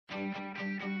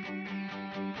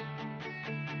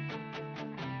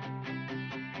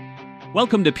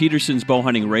Welcome to Peterson's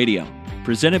Bowhunting Radio,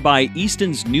 presented by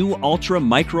Easton's new Ultra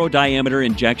Micro Diameter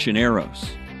Injection Arrows.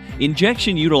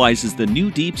 Injection utilizes the new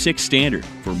Deep 6 standard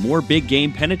for more big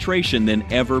game penetration than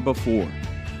ever before.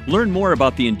 Learn more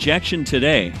about the injection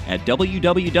today at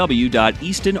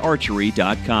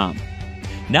www.eastonarchery.com.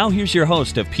 Now here's your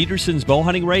host of Peterson's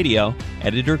Bowhunting Radio,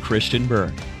 Editor Christian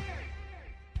Berg.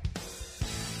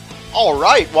 All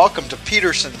right, welcome to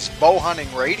Peterson's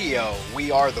Bowhunting Radio. We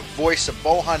are the voice of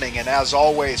bowhunting, and as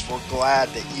always, we're glad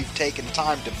that you've taken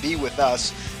time to be with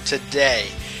us today.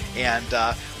 And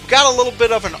we've got a little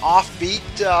bit of an offbeat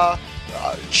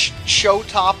show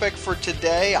topic for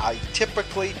today. I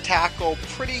typically tackle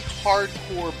pretty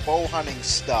hardcore bowhunting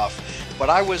stuff, but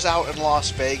I was out in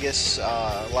Las Vegas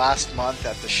last month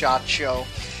at the SHOT Show,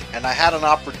 and I had an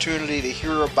opportunity to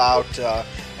hear about a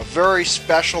very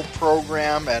special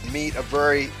program and meet a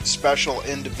very special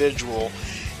individual,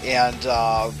 and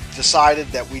decided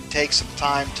that we'd take some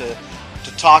time to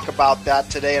talk about that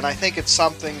today. And I think it's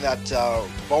something that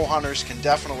bow hunters can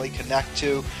definitely connect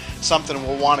to, something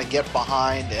we'll want to get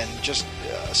behind, and just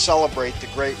celebrate the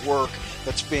great work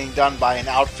that's being done by an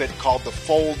outfit called the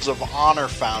Folds of Honor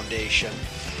Foundation.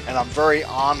 And I'm very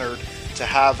honored to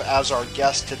have as our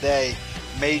guest today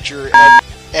Major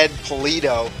Ed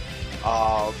Pulido,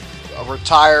 a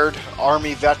retired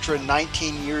Army veteran,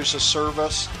 19 years of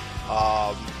service,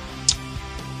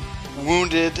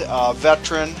 wounded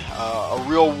veteran, a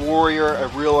real warrior, a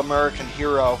real American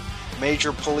hero.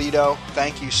 Major Pulido,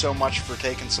 thank you so much for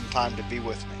taking some time to be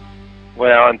with me.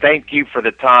 Well, and thank you for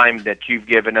the time that you've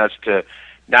given us to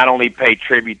not only pay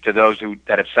tribute to those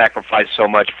that have sacrificed so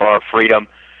much for our freedom,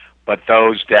 but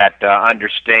those that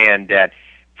understand that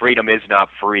freedom is not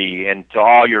free. And to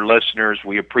all your listeners,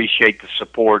 we appreciate the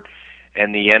support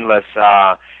and the endless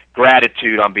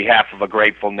gratitude on behalf of a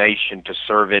grateful nation to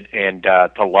serve it and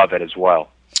to love it as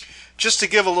well. Just to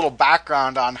give a little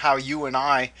background on how you and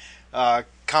I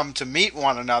come to meet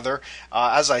one another,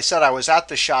 as I said, I was at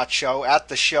the SHOT Show. At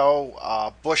the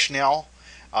show, Bushnell,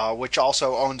 which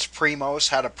also owns Primos,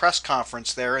 had a press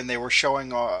conference there, and they were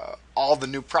showing all the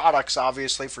new products,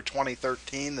 obviously, for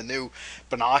 2013, the new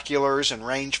binoculars and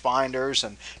rangefinders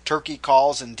and turkey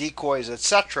calls and decoys,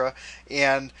 etc.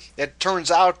 And it turns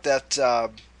out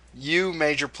that you,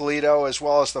 Major Pulido, as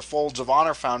well as the Folds of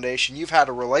Honor Foundation, you've had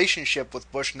a relationship with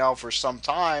Bushnell for some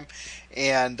time,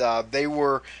 and they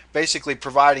were basically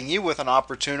providing you with an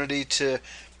opportunity to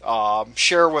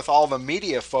share with all the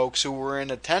media folks who were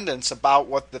in attendance about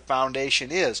what the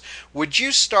foundation is. Would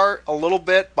you start a little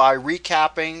bit by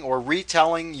recapping or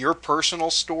retelling your personal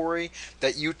story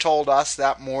that you told us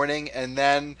that morning, and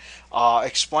then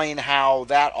explain how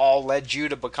that all led you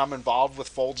to become involved with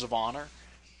Folds of Honor?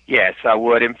 Yes, I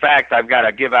would. In fact, I've got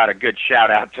to give out a good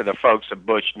shout-out to the folks at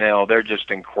Bushnell. They're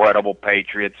just incredible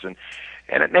patriots, and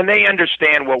they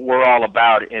understand what we're all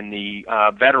about in the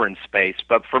veteran space.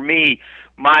 But for me,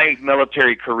 my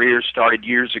military career started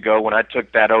years ago when I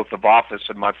took that oath of office,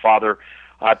 and my father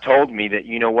told me that,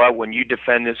 you know what, when you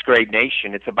defend this great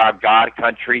nation, it's about God,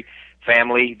 country,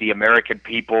 family, the American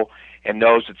people, and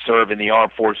those that serve in the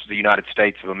armed forces of the United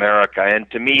States of America. And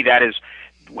to me, that is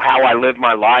how I live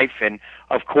my life. And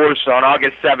of course, on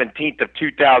August 17th of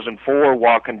 2004,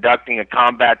 while conducting a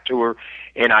combat tour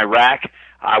in Iraq,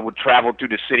 I would travel to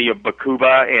the city of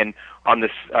Bakuba, and on this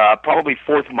probably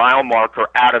fourth mile marker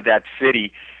out of that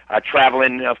city,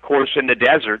 traveling, of course, in the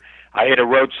desert, I hit a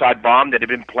roadside bomb that had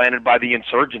been planted by the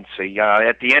insurgency.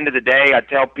 At the end of the day, I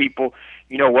tell people,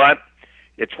 you know what,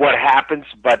 it's what happens,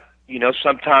 but you know,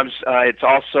 sometimes it's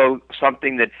also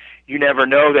something that you never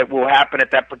know that will happen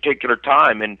at that particular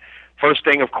time. And first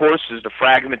thing, of course, is the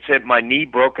fragments hit my knee,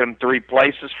 broken in 3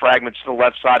 places, fragments to the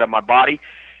left side of my body.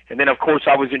 And then, of course,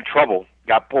 I was in trouble.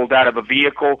 Got pulled out of a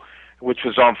vehicle, which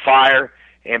was on fire,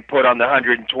 and put on the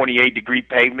 128-degree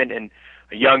pavement. And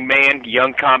a young man,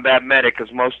 young combat medic,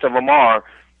 as most of them are,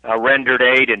 rendered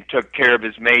aid and took care of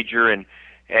his major. And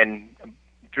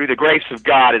through the grace of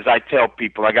God, as I tell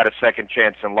people, I got a second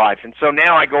chance in life. And so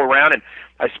now I go around and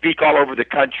I speak all over the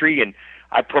country, and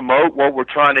I promote what we're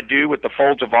trying to do with the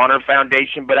Folds of Honor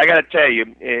Foundation. But I got to tell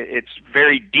you, it's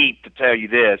very deep to tell you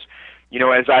this. You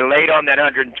know, as I laid on that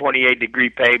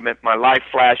 128-degree pavement, my life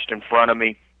flashed in front of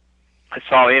me. I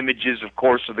saw images, of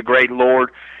course, of the great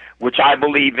Lord, which I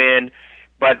believe in.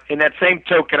 But in that same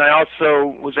token, I also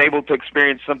was able to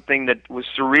experience something that was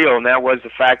surreal, and that was the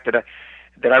fact that I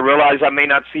realized I may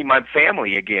not see my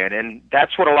family again. And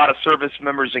that's what a lot of service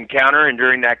members encounter and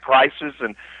during that crisis.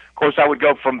 And, of course, I would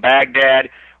go from Baghdad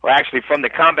or actually from the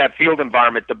combat field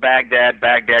environment to Baghdad,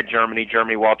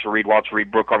 Germany, Walter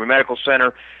Reed, Brooke Army Medical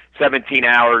Center, 17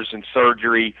 hours in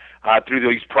surgery through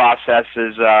these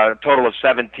processes, a total of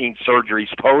 17 surgeries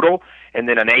total, and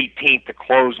then an 18th to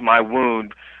close my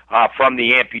wound from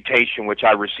the amputation, which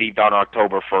I received on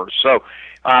October 1st. So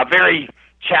very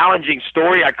challenging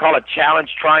story. I call it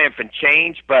challenge, triumph, and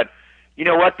change, but you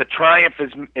know what? The triumph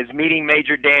is meeting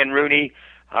Major Dan Rooney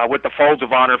with the Folds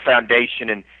of Honor Foundation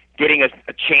and getting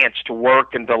a chance to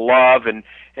work and to love and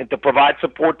to provide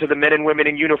support to the men and women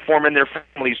in uniform and their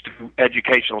families through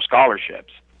educational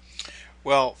scholarships.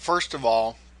 Well, first of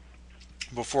all,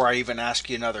 before I even ask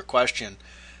you another question,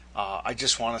 I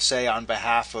just want to say on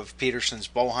behalf of Peterson's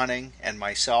Bow Hunting and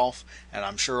myself, and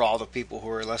I'm sure all the people who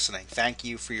are listening, thank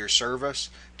you for your service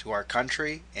to our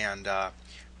country, and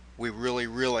we really,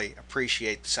 really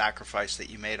appreciate the sacrifice that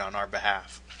you made on our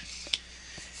behalf.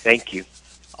 Thank you.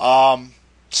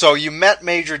 So you met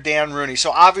Major Dan Rooney.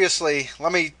 So obviously,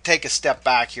 let me take a step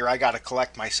back here. I got to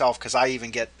collect myself because I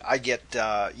get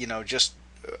just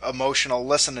emotional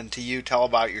listening to you tell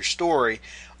about your story.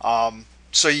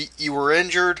 So you were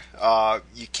injured.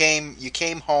 You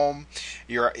came home.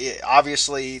 You're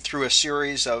obviously through a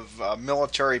series of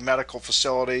military medical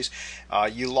facilities.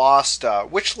 You lost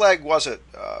which leg was it,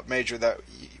 Major, that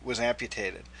was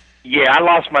amputated? Yeah, I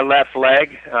lost my left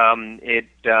leg.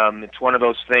 It's one of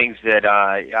those things that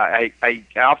I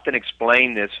often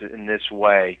explain this in this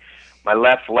way. My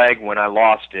left leg, when I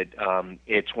lost it,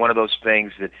 it's one of those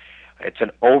things that it's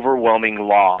an overwhelming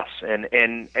loss. And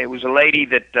it was a lady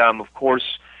that, of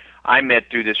course, I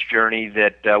met through this journey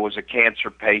that was a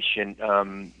cancer patient,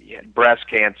 breast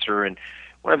cancer, and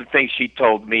one of the things she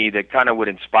told me that kind of would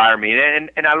inspire me,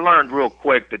 and I learned real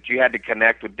quick that you had to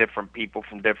connect with different people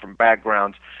from different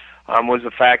backgrounds, was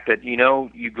the fact that,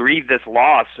 you grieve this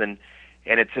loss, and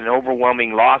it's an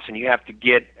overwhelming loss, and you have to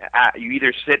you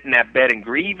either sit in that bed and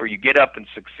grieve, or you get up and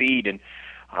succeed. And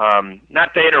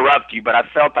not to interrupt you, but I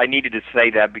felt I needed to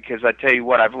say that because I tell you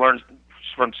what, I've learned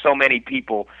from so many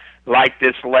people like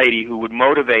this lady who would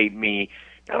motivate me,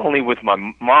 not only with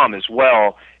my mom as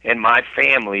well, and my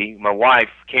family, my wife,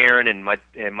 Karen, and my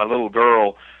little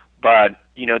girl, but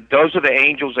those are the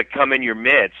angels that come in your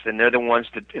midst, and they're the ones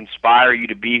that inspire you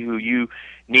to be who you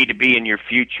need to be in your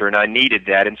future, and I needed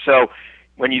that. And so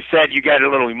when you said you got a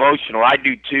little emotional, I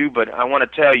do too, but I want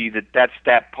to tell you that that's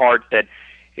that part that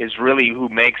is really who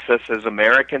makes us as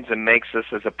Americans and makes us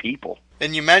as a people.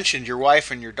 And you mentioned your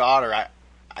wife and your daughter.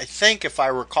 I think if I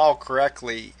recall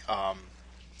correctly,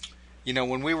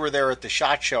 when we were there at the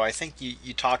SHOT Show, I think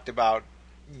you talked about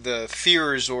the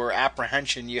fears or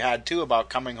apprehension you had too about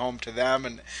coming home to them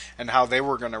and how they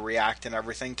were going to react and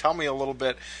everything. Tell me a little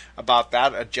bit about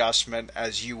that adjustment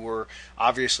as you were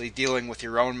obviously dealing with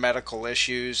your own medical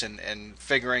issues and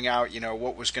figuring out,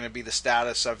 what was going to be the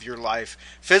status of your life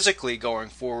physically going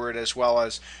forward, as well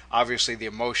as obviously the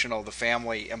emotional, the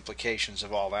family implications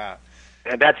of all that.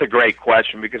 And that's a great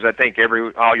question because I think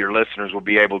all your listeners will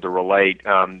be able to relate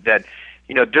that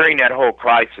during that whole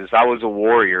crisis, I was a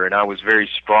warrior and I was very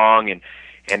strong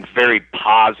and very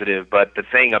positive. But the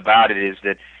thing about it is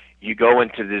that you go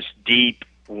into this deep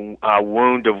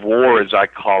wound of war, as I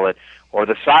call it, or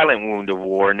the silent wound of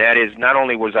war. And that is, not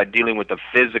only was I dealing with a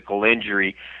physical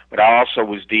injury, but I also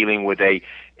was dealing with a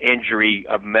injury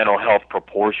of mental health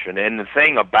proportion. And the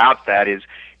thing about that is,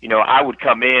 I would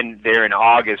come in there in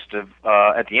August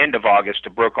at the end of August to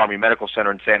Brooke Army Medical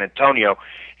Center in San Antonio,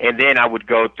 and then I would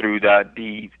go through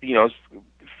the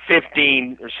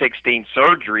 15 or 16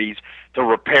 surgeries to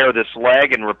repair this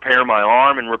leg and repair my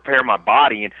arm and repair my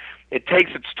body, and it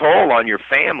takes its toll on your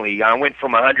family. I went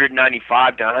from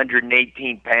 195 to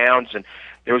 118 pounds, and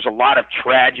there was a lot of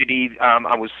tragedy.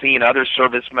 I was seeing other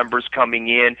service members coming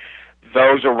in.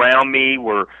 Those around me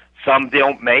were, some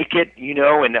don't make it,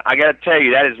 and I got to tell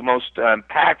you, that is the most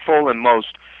impactful and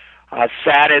most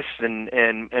saddest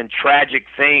and tragic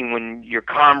thing when your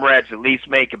comrades at least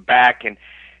make it back and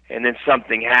then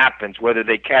something happens, whether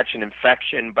they catch an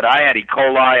infection. But I had E.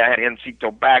 coli, I had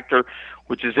Enterobacter,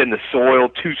 which is in the soil,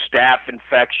 2 staph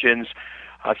infections,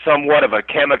 somewhat of a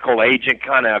chemical agent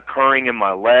kind of occurring in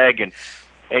my leg. And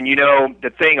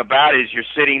the thing about it is you're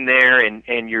sitting there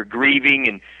and you're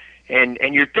grieving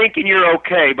and you're thinking you're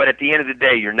okay, but at the end of the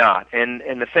day, you're not. And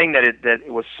the thing that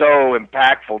was so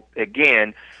impactful,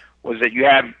 again, was that you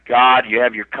have God, you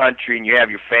have your country, and you have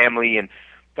your family, and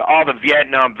all the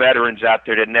Vietnam veterans out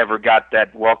there that never got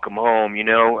that welcome home,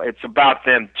 it's about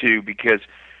them too, because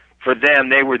for them,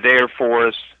 they were there for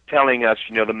us, telling us,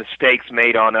 the mistakes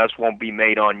made on us won't be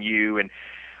made on you. And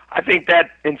I think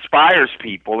that inspires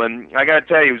people. And I got to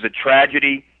tell you, it was a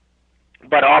tragedy,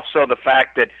 but also the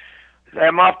fact that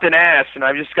I'm often asked, and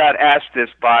I just got asked this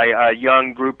by a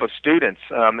young group of students,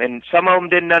 and some of them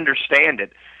didn't understand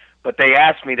it, but they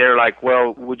asked me, they're like,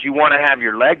 well, would you want to have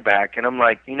your leg back? And I'm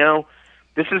like,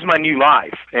 this is my new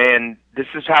life, and this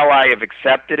is how I have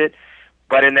accepted it,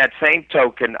 but in that same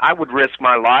token, I would risk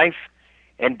my life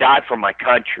and die for my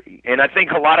country. And I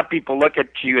think a lot of people look at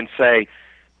you and say,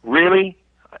 really?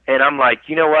 And I'm like,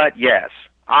 you know what? Yes,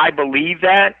 I believe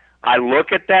that. I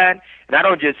look at that, and I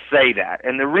don't just say that.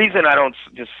 And the reason I don't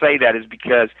just say that is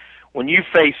because when you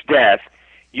face death,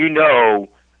 you know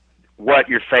what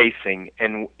you're facing.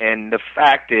 And the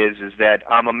fact is that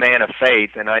I'm a man of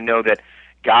faith, and I know that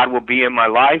God will be in my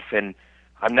life, and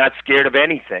I'm not scared of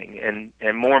anything.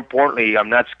 And more importantly, I'm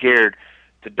not scared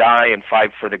to die and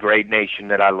fight for the great nation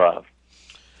that I love.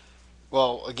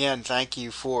 Well, again, thank you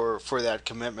for that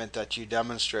commitment that you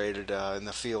demonstrated in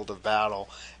the field of battle.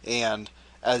 And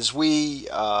as we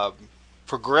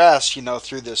progress,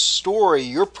 through this story,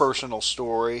 your personal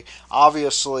story,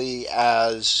 obviously,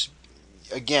 as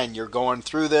again, you're going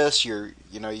through this,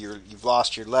 you've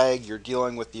lost your leg, you're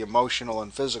dealing with the emotional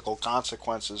and physical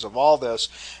consequences of all this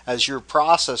as your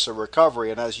process of recovery.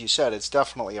 And as you said, it's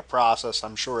definitely a process.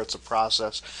 I'm sure it's a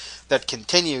process that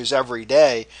continues every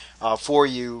day for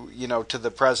you, to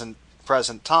the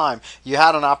present time. You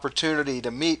had an opportunity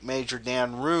to meet Major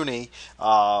Dan Rooney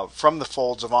from the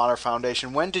Folds of Honor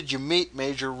Foundation. When did you meet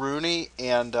Major Rooney,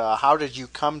 and how did you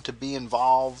come to be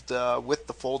involved with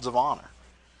the Folds of Honor?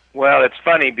 Well, it's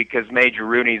funny because Major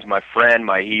Rooney's my friend,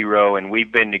 my hero, and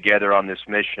we've been together on this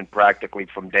mission practically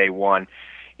from day one.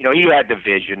 He had the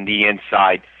vision, the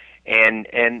insight, and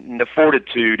the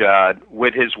fortitude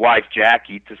with his wife,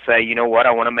 Jackie, to say, you know what,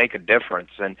 I want to make a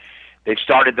difference. And they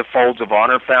started the Folds of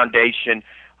Honor Foundation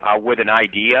with an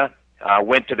idea,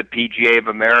 went to the PGA of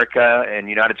America and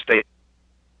United States,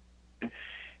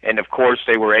 and of course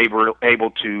they were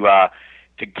able to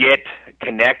get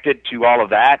connected to all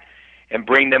of that and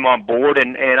bring them on board.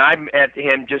 And I met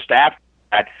him just after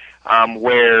that,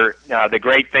 where the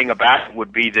great thing about it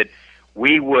would be that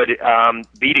we would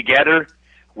be together,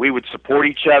 we would support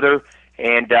each other,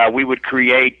 and we would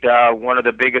create one of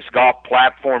the biggest golf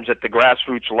platforms at the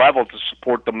grassroots level to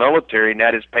support the military, and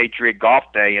that is Patriot Golf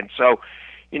Day. And so,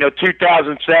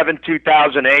 2007,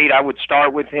 2008, I would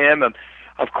start with him. And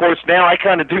of course, now I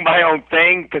kind of do my own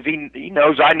thing because he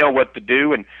knows I know what to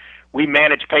do. And we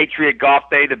manage Patriot Golf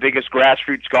Day, the biggest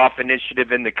grassroots golf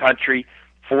initiative in the country,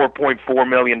 $4.4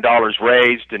 million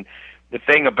raised. And the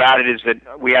thing about it is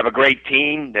that we have a great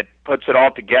team that puts it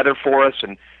all together for us,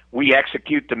 and we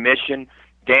execute the mission.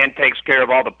 Dan takes care of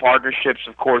all the partnerships,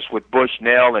 of course, with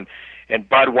Bushnell and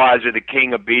Budweiser, the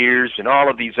king of beers, and all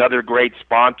of these other great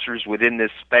sponsors within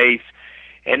this space.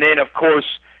 And then, of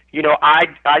course,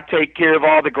 I take care of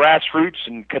all the grassroots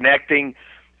and connecting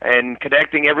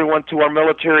everyone to our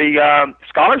military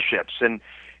scholarships. And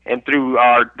through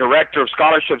our director of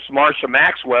scholarships, Marsha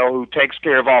Maxwell, who takes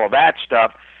care of all of that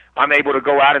stuff, I'm able to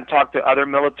go out and talk to other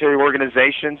military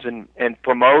organizations and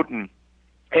promote and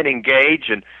engage.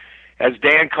 And as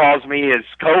Dan calls me his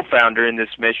co-founder in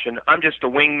this mission, I'm just a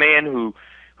wingman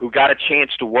who got a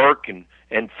chance to work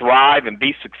and thrive and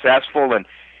be successful.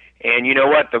 And you know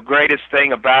what? The greatest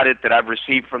thing about it that I've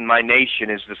received from my nation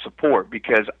is the support,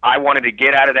 because I wanted to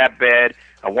get out of that bed.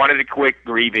 I wanted to quit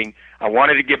grieving. I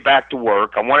wanted to get back to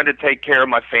work. I wanted to take care of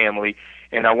my family,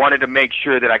 and I wanted to make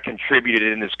sure that I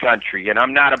contributed in this country. And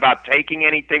I'm not about taking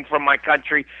anything from my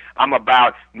country. I'm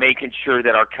about making sure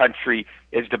that our country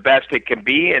is the best it can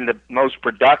be and the most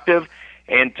productive.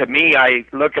 And to me, I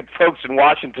look at folks in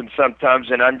Washington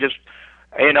sometimes, and I'm just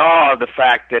in awe of the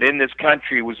fact that in this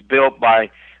country was built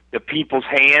by the people's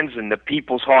hands and the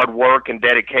people's hard work and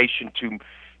dedication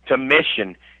to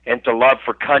mission and to love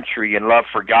for country and love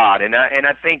for God. And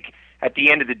I think at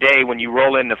the end of the day, when you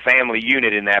roll in the family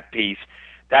unit in that piece,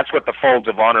 that's what the Folds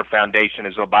of Honor Foundation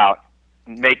is about,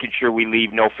 making sure we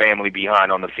leave no family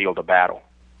behind on the field of battle.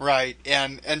 Right,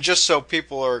 and just so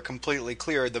people are completely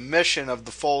clear, the mission of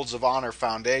the Folds of Honor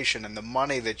Foundation and the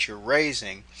money that you're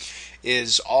raising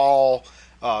is all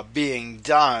being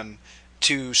done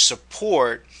to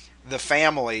support the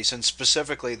families and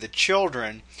specifically the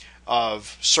children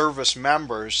of service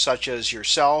members such as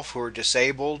yourself who are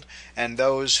disabled and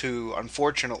those who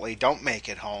unfortunately don't make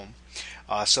it home,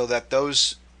 so that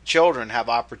those children have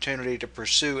opportunity to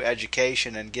pursue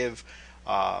education and give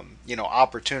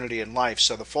opportunity in life.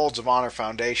 So the Folds of Honor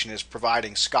Foundation is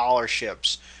providing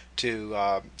scholarships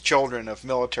to children of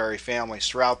military families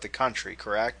throughout the country,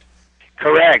 correct?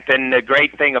 Correct. And the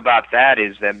great thing about that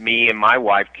is that me and my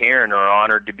wife, Karen, are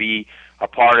honored to be a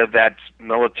part of that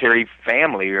military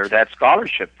family or that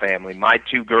scholarship family. My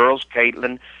two girls,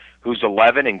 Caitlin, who's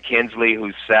 11, and Kinsley,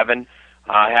 who's 7,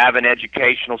 have an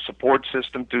educational support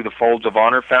system through the Folds of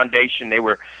Honor Foundation. They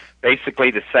were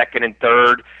basically the second and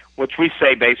third, which we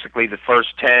say basically the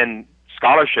first 10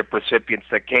 scholarship recipients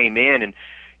that came in. And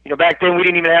back then we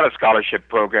didn't even have a scholarship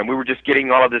program. We were just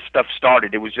getting all of this stuff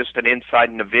started. It was just an insight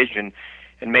and a vision,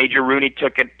 and Major Rooney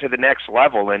took it to the next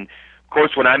level. And of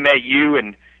course, when I met you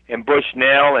and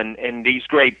Bushnell and these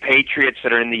great patriots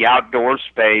that are in the outdoor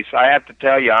space, I have to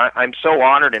tell you, I'm so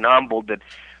honored and humbled that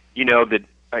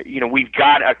we've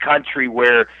got a country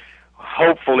where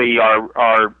hopefully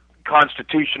our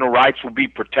constitutional rights will be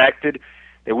protected,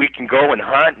 that we can go and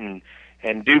hunt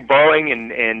and do bowing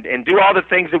and do all the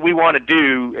things that we want to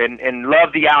do and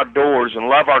love the outdoors and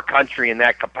love our country in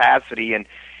that capacity and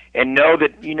know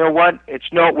that,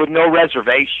 it's with no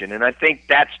reservation. And I think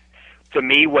that's, to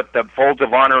me, what the Folds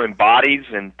of Honor embodies,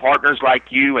 and partners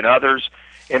like you and others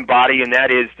embody, and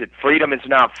that is that freedom is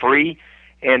not free,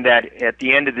 and that at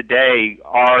the end of the day,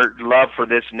 our love for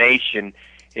this nation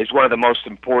is one of the most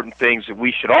important things that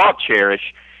we should all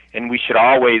cherish, and we should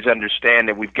always understand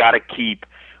that we've got to keep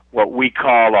what we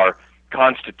call our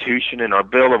Constitution and our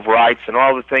Bill of Rights and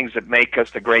all the things that make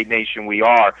us the great nation we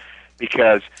are,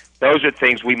 because those are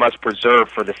things we must preserve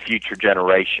for the future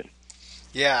generation.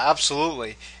 Yeah,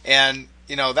 absolutely. And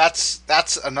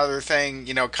that's another thing,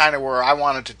 kind of where I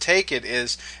wanted to take it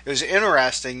is, it was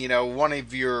interesting, one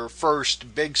of your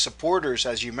first big supporters,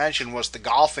 as you mentioned, was the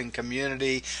golfing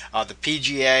community, the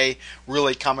PGA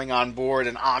really coming on board,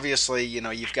 and obviously,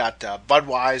 you've got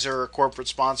Budweiser, a corporate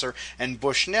sponsor, and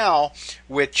Bushnell,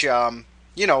 which,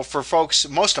 for folks,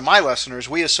 most of my listeners,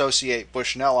 we associate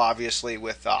Bushnell obviously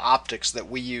with optics that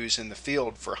we use in the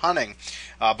field for hunting,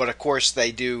 but of course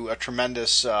they do a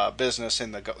tremendous business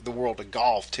in the world of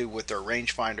golf too with their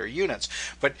rangefinder units.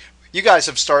 But you guys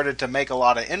have started to make a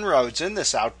lot of inroads in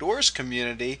this outdoors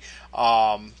community.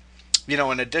 In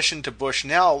addition to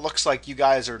Bushnell, it looks like you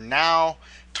guys are now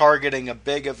targeting a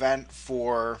big event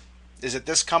for, is it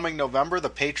this coming November, the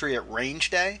Patriot Range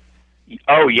Day?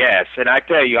 Oh yes, and I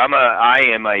tell you, I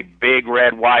am a big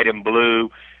red, white, and blue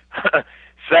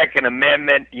Second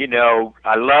Amendment.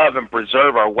 I love and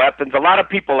preserve our weapons. A lot of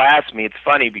people ask me. It's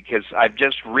funny because I've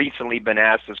just recently been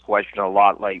asked this question a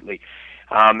lot lately,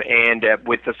 and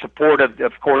with the support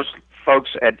of course, folks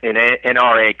in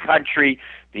NRA country,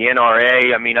 the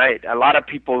NRA. I mean, a lot of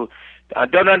people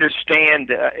don't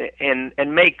understand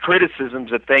and make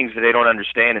criticisms of things that they don't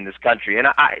understand in this country, and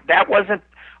that wasn't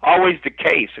always the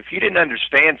case. If you didn't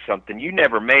understand something, you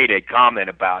never made a comment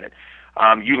about it.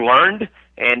 You learned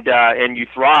and you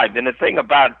thrived. And the thing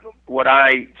about what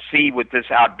I see with this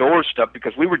outdoor stuff,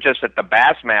 because we were just at the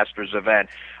Bassmasters event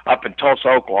up in Tulsa,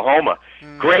 Oklahoma.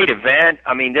 Great event.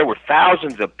 I mean, there were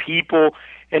thousands of people.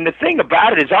 And the thing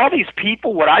about it is all these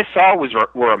people, what I saw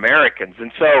were Americans.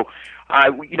 And so,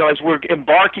 as we're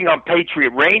embarking on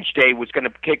Patriot Range Day, was going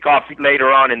to kick off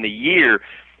later on in the year,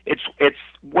 it's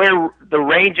where the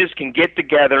ranges can get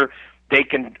together. They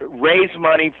can raise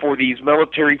money for these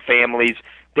military families.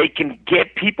 They can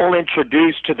get people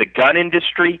introduced to the gun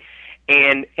industry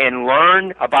and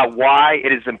learn about why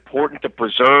it is important to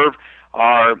preserve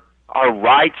our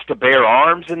rights to bear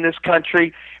arms in this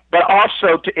country, but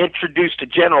also to introduce the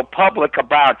general public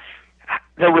about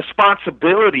the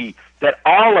responsibility that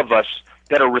all of us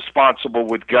that are responsible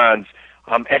with guns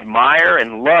admire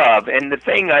and love. And the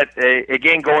thing,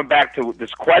 again, going back to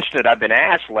this question that I've been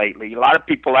asked lately, a lot of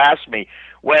people ask me,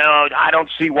 well, I don't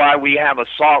see why we have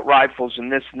assault rifles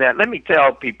and this and that. Let me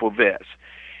tell people this.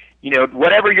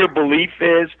 Whatever your belief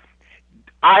is,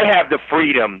 I have the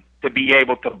freedom to be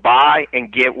able to buy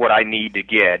and get what I need to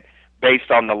get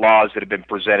based on the laws that have been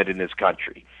presented in this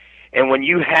country. And when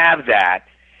you have that,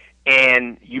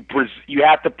 and you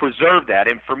have to preserve that.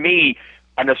 And for me,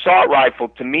 an assault rifle,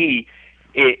 to me,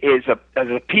 is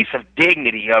a piece of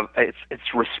dignity, of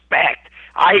it's respect.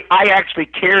 I actually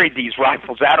carried these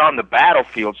rifles out on the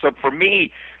battlefield. So for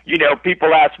me,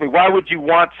 people ask me, why would you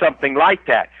want something like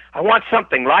that? I want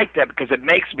something like that because it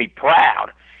makes me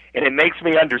proud, and it makes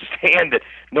me understand that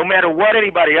no matter what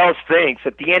anybody else thinks,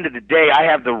 at the end of the day, I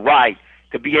have the right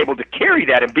to be able to carry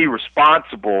that and be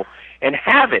responsible and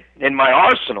have it in my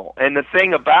arsenal. And the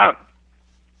thing about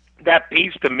that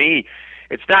piece to me,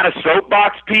 it's not a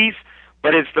soapbox piece,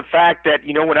 but it's the fact that,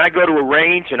 when I go to a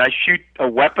range and I shoot a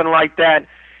weapon like that,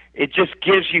 it just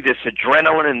gives you this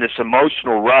adrenaline and this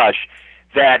emotional rush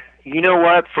that,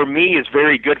 for me is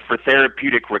very good for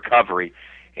therapeutic recovery.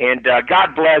 And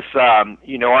God bless, our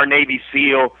Navy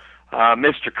SEAL,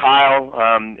 Mr. Kyle,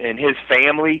 and his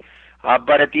family.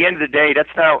 But at the end of the day, that's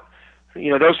not,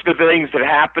 those are the things that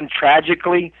happen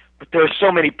tragically, but there are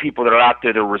so many people that are out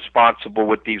there that are responsible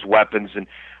with these weapons. And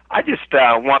I just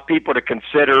want people to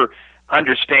consider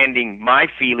understanding my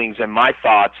feelings and my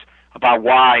thoughts about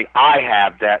why I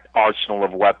have that arsenal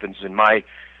of weapons in my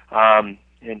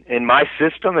in my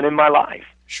system and in my life.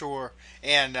 Sure.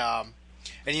 And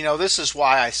this is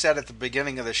why I said at the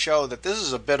beginning of the show that this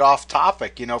is a bit off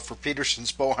topic, for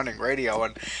Peterson's Bowhunting Radio.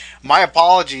 And my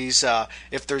apologies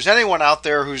if there's anyone out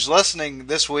there who's listening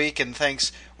this week and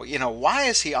thinks, well, why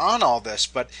is he on all this?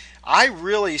 But I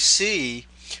really see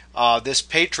this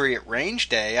Patriot Range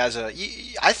Day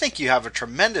I think you have a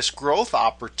tremendous growth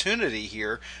opportunity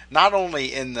here, not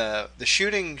only in the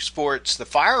shooting sports, the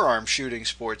firearm shooting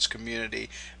sports community,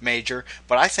 Major,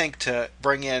 but I think to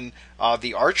bring in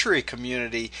the archery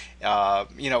community,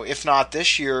 if not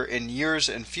this year, in years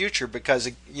in future, because,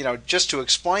 just to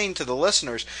explain to the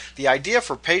listeners, the idea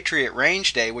for Patriot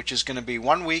Range Day, which is going to be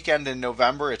one weekend in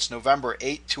November, it's November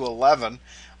 8 to 11,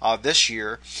 this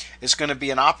year, is going to be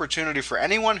an opportunity for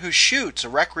anyone who shoots,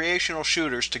 recreational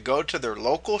shooters, to go to their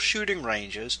local shooting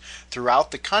ranges throughout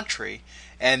the country,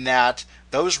 and that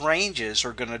those ranges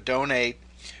are going to donate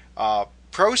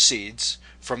proceeds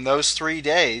from those 3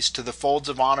 days to the Folds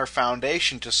of Honor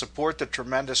Foundation to support the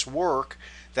tremendous work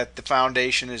that the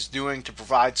foundation is doing to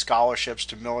provide scholarships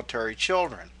to military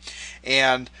children.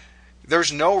 And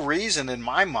there's no reason in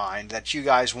my mind that you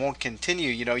guys won't continue.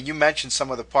 You mentioned some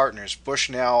of the partners,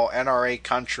 Bushnell, NRA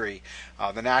Country,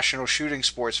 the National Shooting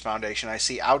Sports Foundation. I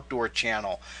see Outdoor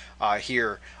Channel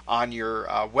here on your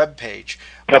webpage.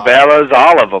 Cabela's,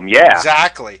 all of them, yeah.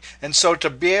 Exactly. And so to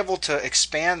be able to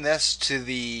expand this to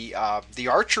the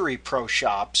archery pro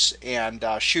shops and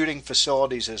shooting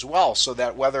facilities as well, so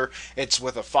that whether it's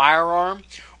with a firearm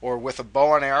or with a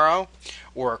bow and arrow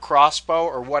or a crossbow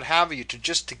or what have you,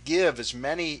 to give as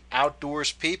many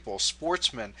outdoors people,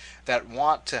 sportsmen that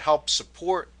want to help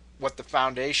support what the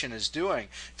foundation is doing,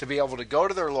 to be able to go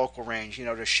to their local range,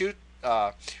 to shoot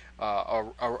a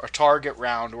target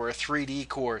round or a 3D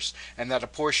course, and that a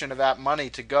portion of that money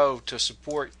to go to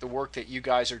support the work that you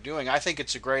guys are doing. I think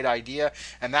it's a great idea,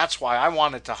 and that's why I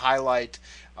wanted to highlight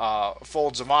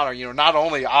Folds of Honor, not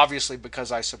only obviously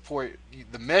because I support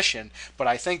the mission, but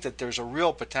I think that there's a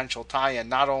real potential tie-in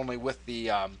not only with the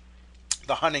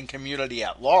hunting community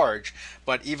at large,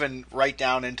 but even right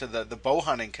down into the bow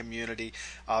hunting community.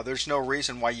 There's no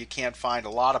reason why you can't find a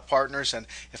lot of partners. And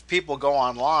if people go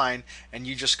online and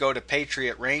you just go to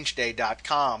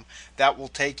patriotrangeday.com, that will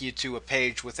take you to a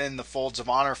page within the Folds of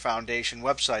Honor Foundation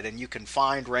website, and you can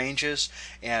find ranges.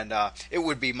 And it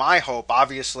would be my hope,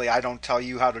 obviously I don't tell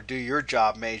you how to do your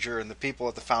job, Major, and the people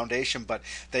at the foundation, but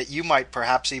that you might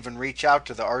perhaps even reach out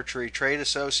to the Archery Trade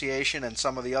Association and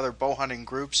some of the other bow hunting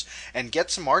groups and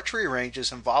get some archery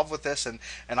ranges involved with this, and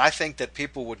I think that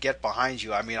people would get behind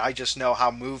you. I mean, I just know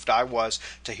how moved I was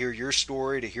to hear your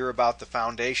story, to hear about the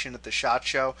foundation at the SHOT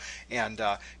Show, and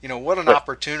what an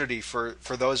opportunity for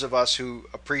those of us who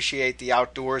appreciate the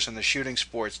outdoors and the shooting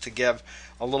sports to give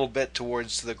a little bit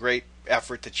towards the great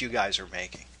effort that you guys are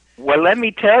making. Well, let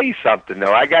me tell you something,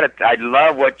 though. I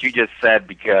love what you just said,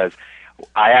 because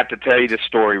I have to tell you the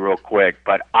story real quick,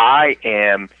 but I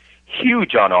am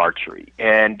huge on archery,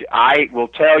 and I will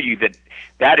tell you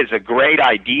that is a great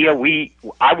idea.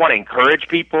 I want to encourage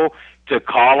people to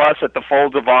call us at the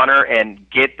Folds of Honor and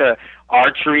get the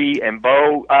archery and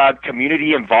bow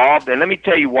community involved. And let me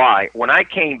tell you why. When I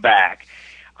came back,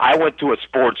 I went to a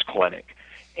sports clinic,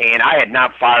 and I had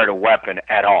not fired a weapon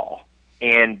at all.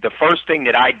 And the first thing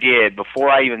that I did before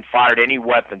I even fired any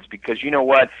weapons, because you know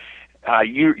what?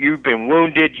 You've been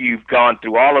wounded, you've gone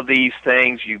through all of these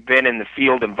things, you've been in the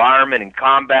field environment and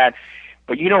combat,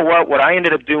 but you know what? What I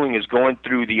ended up doing is going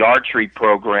through the archery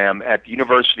program at the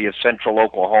University of Central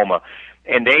Oklahoma,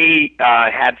 and they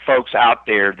had folks out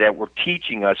there that were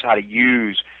teaching us how to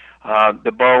use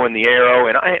the bow and the arrow,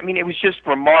 and I mean, it was just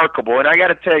remarkable. And I got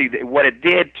to tell you that what it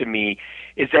did to me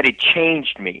is that it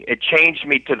changed me. It changed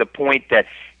me to the point that,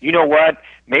 you know what,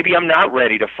 maybe I'm not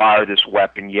ready to fire this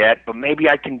weapon yet, but maybe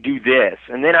I can do this.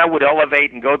 And then I would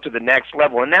elevate and go to the next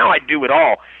level, and now I do it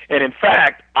all. And in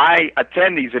fact, I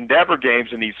attend these Endeavor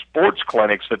games and these sports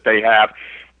clinics that they have,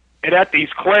 and at these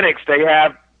clinics they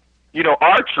have,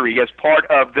 archery as part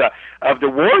of the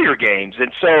Warrior Games.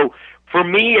 And so for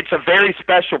me, it's a very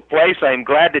special place. I am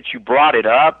glad that you brought it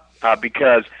up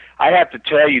because I have to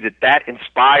tell you that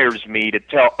inspires me to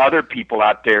tell other people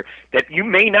out there that you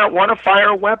may not want to fire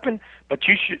a weapon, but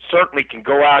you certainly can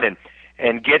go out and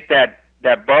get that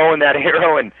bow and that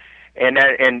arrow and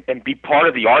be part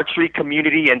of the archery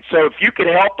community. And so if you could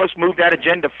help us move that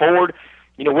agenda forward,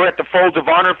 we're at the Folds of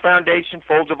Honor Foundation,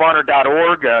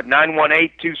 foldsofhonor.org,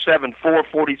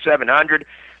 918-274-4700.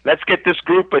 Let's get this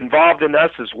group involved in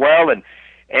us as well. And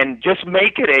and just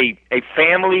make it a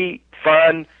family,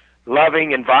 fun,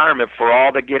 loving environment for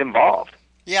all that get involved.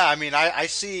 Yeah, I mean, I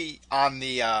see on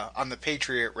the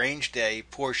Patriot Range Day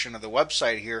portion of the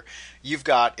website here, you've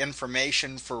got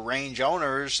information for range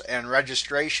owners and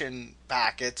registration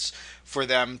packets for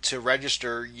them to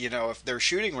register, if they're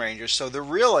shooting ranges. So they're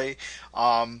really,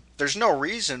 there's no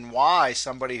reason why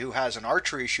somebody who has an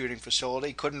archery shooting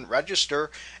facility couldn't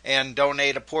register and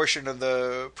donate a portion of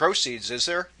the proceeds. Is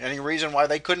there any reason why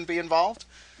they couldn't be involved?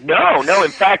 No.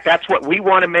 In fact, that's what we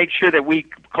want to make sure that we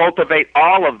cultivate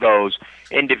all of those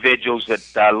individuals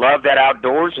that love that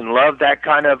outdoors and love that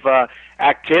kind of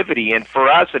activity. And for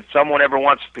us, if someone ever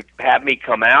wants to have me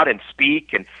come out and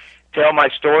speak and tell my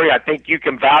story, I think you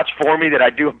can vouch for me that I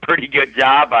do a pretty good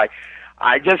job.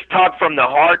 I just talk from the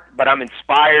heart, but I'm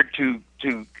inspired to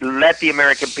let the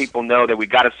American people know that we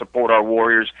got to support our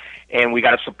warriors and we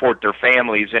got to support their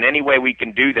families. And any way we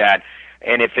can do that,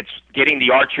 and if it's getting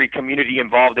the archery community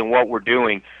involved in what we're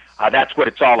doing, that's what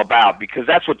it's all about, because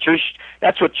that's what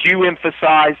you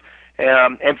emphasize.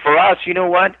 And for us, you know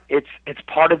what? It's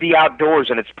part of the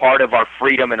outdoors, and it's part of our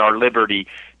freedom and our liberty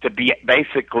to be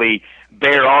basically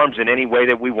bear arms in any way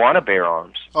that we want to bear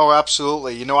arms. Oh,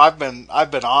 absolutely. I've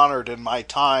been honored in my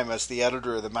time as the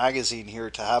editor of the magazine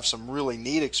here to have some really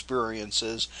neat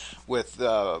experiences with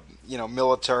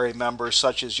military members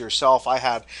such as yourself. I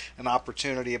had an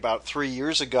opportunity about 3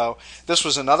 years ago. This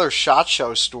was another SHOT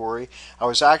Show story.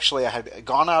 I had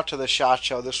gone out to the SHOT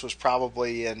Show. This was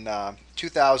probably in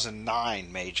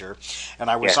 2009, Major, and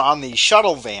I was on the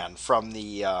shuttle van from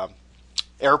the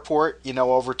airport,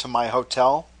 over to my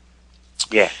hotel.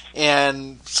 Yeah.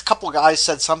 And a couple of guys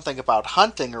said something about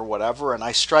hunting or whatever, and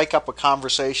I strike up a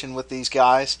conversation with these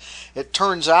guys. It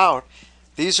turns out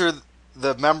these are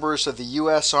the members of the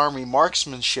U.S. Army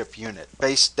Marksmanship Unit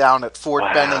based down at Fort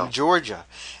Benning, Georgia.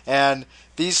 And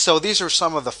these are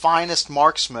some of the finest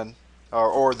marksmen,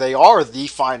 or they are the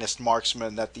finest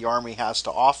marksmen that the Army has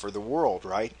to offer the world,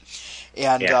 right?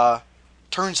 And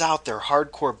turns out they're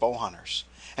hardcore bow hunters.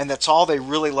 And that's all they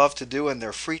really love to do in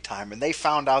their free time. And they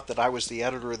found out that I was the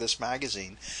editor of this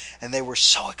magazine, and they were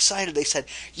so excited. They said,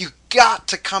 "You got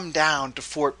to come down to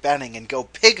Fort Benning and go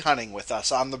pig hunting with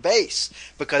us on the base,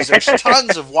 because there's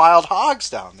tons of wild hogs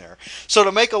down there." So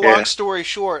to make a long story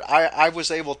short, I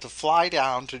was able to fly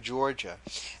down to Georgia,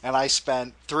 and I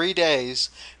spent 3 days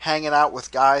hanging out with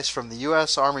guys from the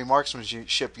U.S. Army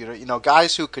Marksmanship Unit,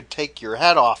 guys who could take your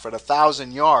head off at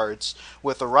 1,000 yards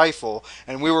with a rifle,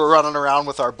 and we were running around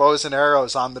with our bows and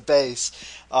arrows on the base,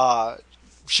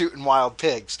 shooting wild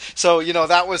pigs. So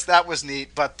that was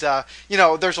neat. But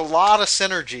there's a lot of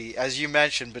synergy, as you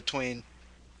mentioned, between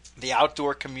the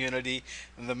outdoor community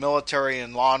and the military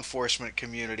and law enforcement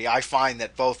community. I find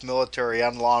that both military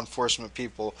and law enforcement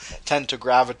people tend to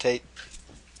gravitate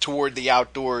toward the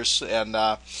outdoors, and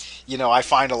I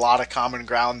find a lot of common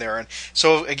ground there. And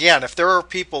so again, if there are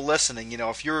people listening,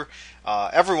 if you're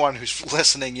everyone who's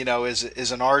listening,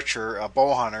 is an archer, a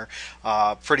bow hunter,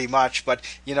 pretty much. But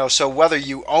so whether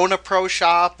you own a pro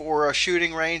shop or a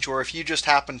shooting range, or if you just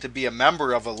happen to be a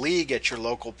member of a league at your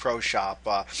local pro shop,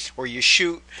 or you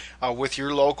shoot with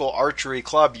your local archery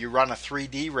club, you run a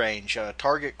 3D range, a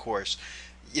target course.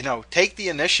 Take the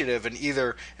initiative, and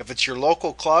either, if it's your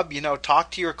local club,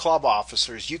 talk to your club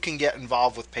officers. You can get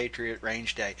involved with Patriot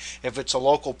Range Day. If it's a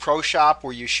local pro shop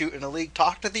where you shoot in a league,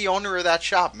 talk to the owner of that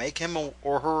shop. Make him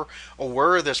or her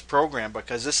aware of this program,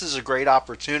 because this is a great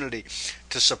opportunity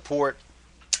to support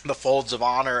the Folds of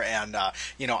Honor. And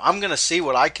I'm going to see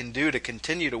what I can do to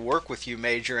continue to work with you,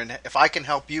 Major, and if I can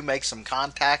help you make some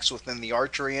contacts within the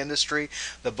archery industry,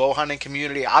 the bow hunting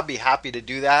community, I'll be happy to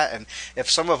do that. And if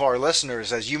some of our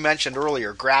listeners, as you mentioned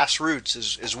earlier, grassroots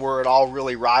is where it all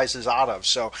really rises out of.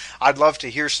 So I'd love to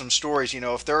hear some stories.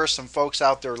 If there are some folks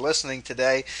out there listening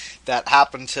today that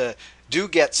happen to do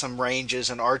get some ranges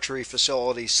and archery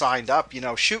facilities signed up,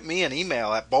 shoot me an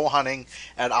email at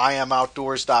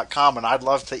bowhunting@IamOutdoors.com, and I'd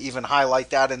love to even highlight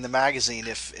that in the magazine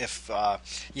if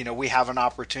we have an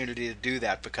opportunity to do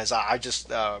that, because I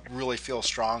just really feel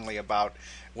strongly about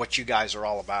what you guys are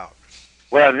all about.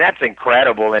 Well, that's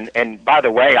incredible. And by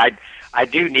the way, I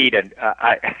do need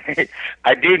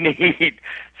I do need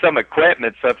some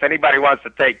equipment. So if anybody wants to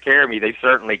take care of me, they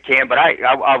certainly can. But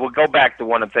I will go back to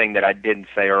one thing that I didn't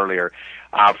say earlier.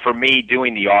 For me,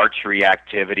 doing the archery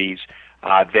activities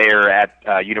there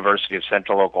at University of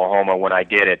Central Oklahoma when I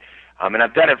did it, and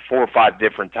I've done it 4 or 5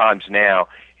 different times now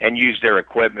and used their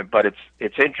equipment. But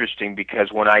it's interesting,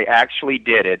 because when I actually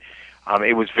did it,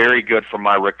 it was very good for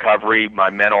my recovery,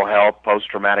 my mental health,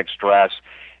 post-traumatic stress.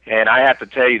 And I have to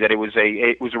tell you that it was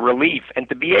a relief, and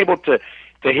to be able to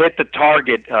hit the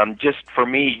target, just for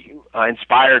me,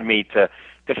 inspired me to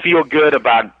feel good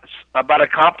about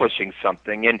accomplishing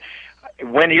something. And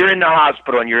when you're in the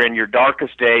hospital and you're in your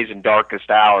darkest days and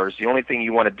darkest hours, the only thing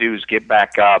you want to do is get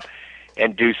back up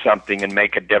and do something and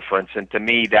make a difference. And to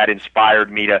me, that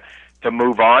inspired me to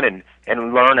move on and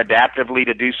learn adaptively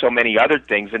to do so many other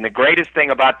things. And the greatest thing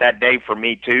about that day for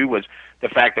me, too, was the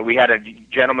fact that we had a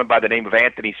gentleman by the name of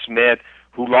Anthony Smith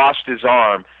who lost his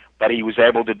arm, but he was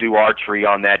able to do archery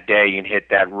on that day and hit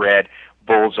that red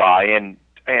bullseye.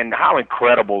 And how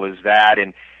incredible is that,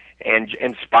 and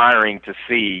inspiring to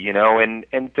see,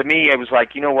 and to me it was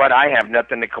like, you know what, I have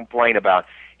nothing to complain about.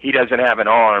 He doesn't have an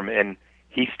arm, and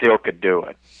he still could do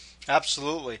it.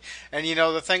 Absolutely. And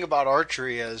the thing about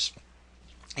archery is,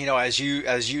 as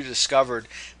you discovered,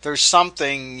 there's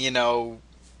something,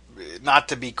 not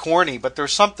to be corny, but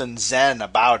there's something zen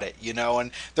about it,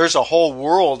 and there's a whole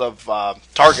world of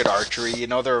target archery.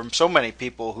 There are so many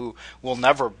people who will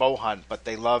never bow hunt, but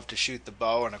they love to shoot the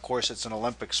bow, and of course it's an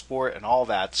Olympic sport and all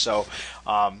that. So,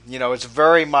 it's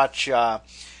very much,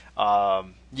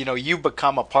 you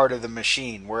become a part of the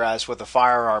machine, whereas with a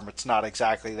firearm, it's not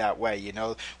exactly that way.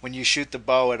 When you shoot the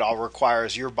bow, it all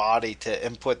requires your body to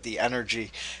input the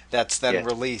energy that's then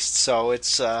released. So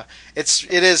it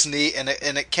is neat, and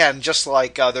it can, just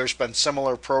like there's been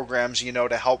similar programs,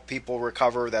 to help people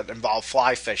recover that involve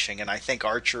fly fishing, and I think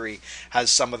archery has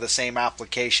some of the same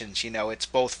applications. It's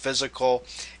both physical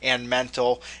and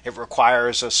mental. It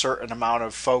requires a certain amount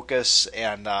of focus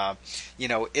and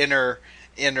inner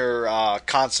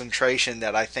concentration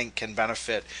that I think can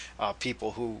benefit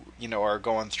people who are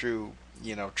going through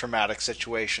traumatic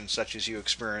situations such as you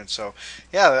experience. So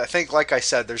I think, like I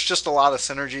said, there's just a lot of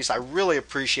synergies. I really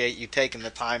appreciate you taking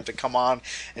the time to come on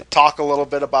and talk a little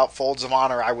bit about Folds of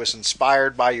Honor. I was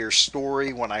inspired by your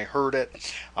story when I heard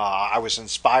it. I was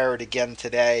inspired again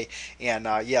today, and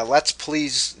let's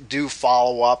please do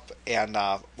follow up, and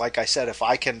like I said, if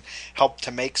I can help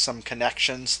to make some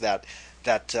connections that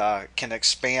can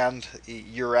expand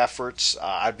your efforts,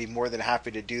 I'd be more than happy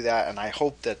to do that. And I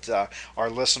hope that our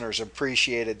listeners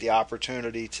appreciated the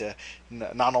opportunity to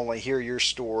not only hear your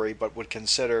story, but would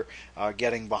consider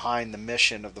getting behind the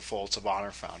mission of the Folds of Honor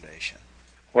Foundation.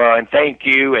 Well, and thank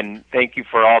you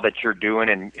for all that you're doing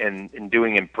and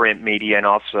doing in print media, and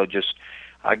also just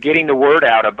getting the word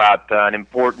out about an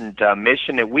important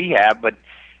mission that we have. But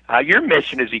your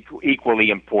mission is equally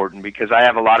important, because I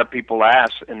have a lot of people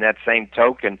ask in that same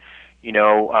token,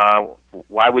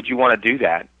 why would you want to do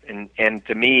that? And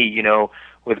to me,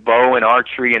 with bow and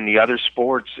archery and the other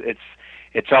sports,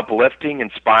 it's uplifting,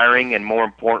 inspiring, and more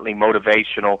importantly,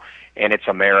 motivational, and it's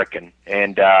American.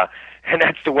 And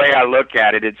that's the way I look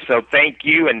at it. So thank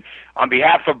you. And on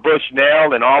behalf of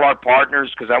Bushnell and all our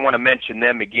partners, because I want to mention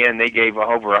them again, they gave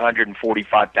over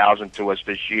 $145,000 to us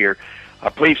this year.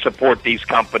 Please support these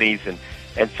companies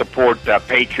and support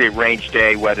Patriot Range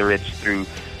Day, whether it's through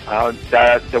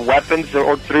the weapons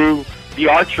or through the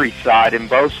archery side and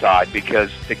bow side, because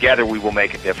together we will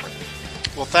make a difference.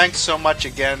 Well, thanks so much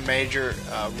again, Major.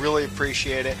 Really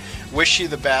appreciate it. Wish you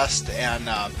the best, and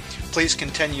please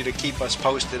continue to keep us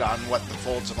posted on what the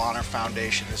Folds of Honor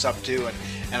Foundation is up to,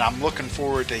 and I'm looking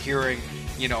forward to hearing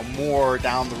more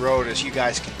down the road as you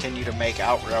guys continue to make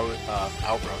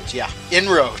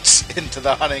inroads into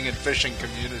the hunting and fishing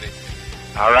community.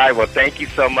 All right. Well, thank you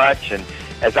so much. And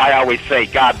as I always say,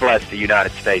 God bless the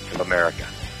United States of America.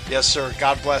 Yes, sir.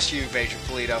 God bless you, Major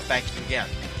Polito. Thank you again.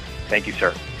 Thank you,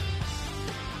 sir.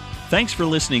 Thanks for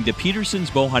listening to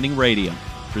Peterson's Bow Hunting Radio,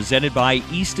 presented by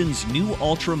Easton's new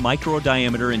Ultra Micro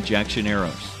Diameter Injection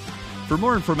Arrows. For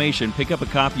more information, pick up a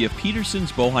copy of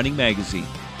Peterson's Bow Hunting Magazine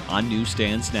on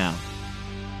newsstands now.